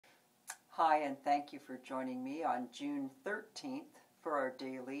Hi, and thank you for joining me on June 13th for our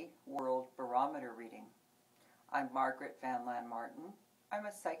daily World Barometer reading. I'm Margaret VanLaanMartin. I'm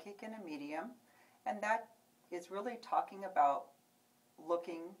a psychic and a medium, and that is really talking about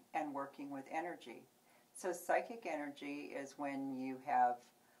looking and working with energy. So psychic energy is when you have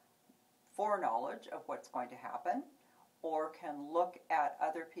foreknowledge of what's going to happen, or can look at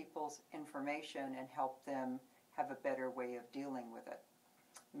other people's information and help them have a better way of dealing with it.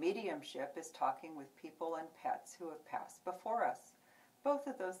 Mediumship is talking with people and pets who have passed before us. Both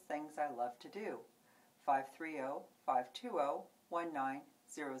of those things I love to do.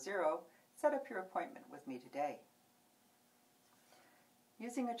 530-520-1900. Set up your appointment with me today.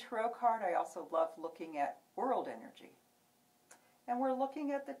 Using a tarot card, I also love looking at world energy. And we're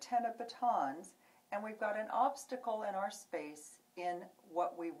looking at the Ten of Batons, and we've got an obstacle in our space in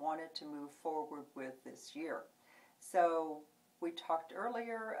what we wanted to move forward with this year. So we talked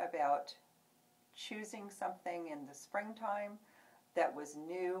earlier about choosing something in the springtime that was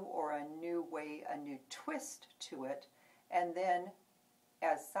new, or a new way, a new twist to it. And then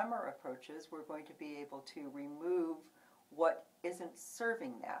as summer approaches, we're going to be able to remove what isn't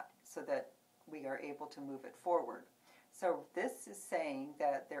serving that so that we are able to move it forward. So this is saying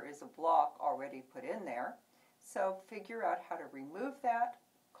that there is a block already put in there. So figure out how to remove that,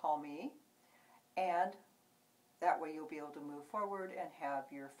 call me, and that way you'll be able to move forward and have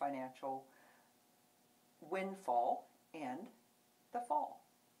your financial windfall in the fall.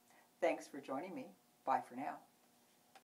 Thanks for joining me. Bye for now.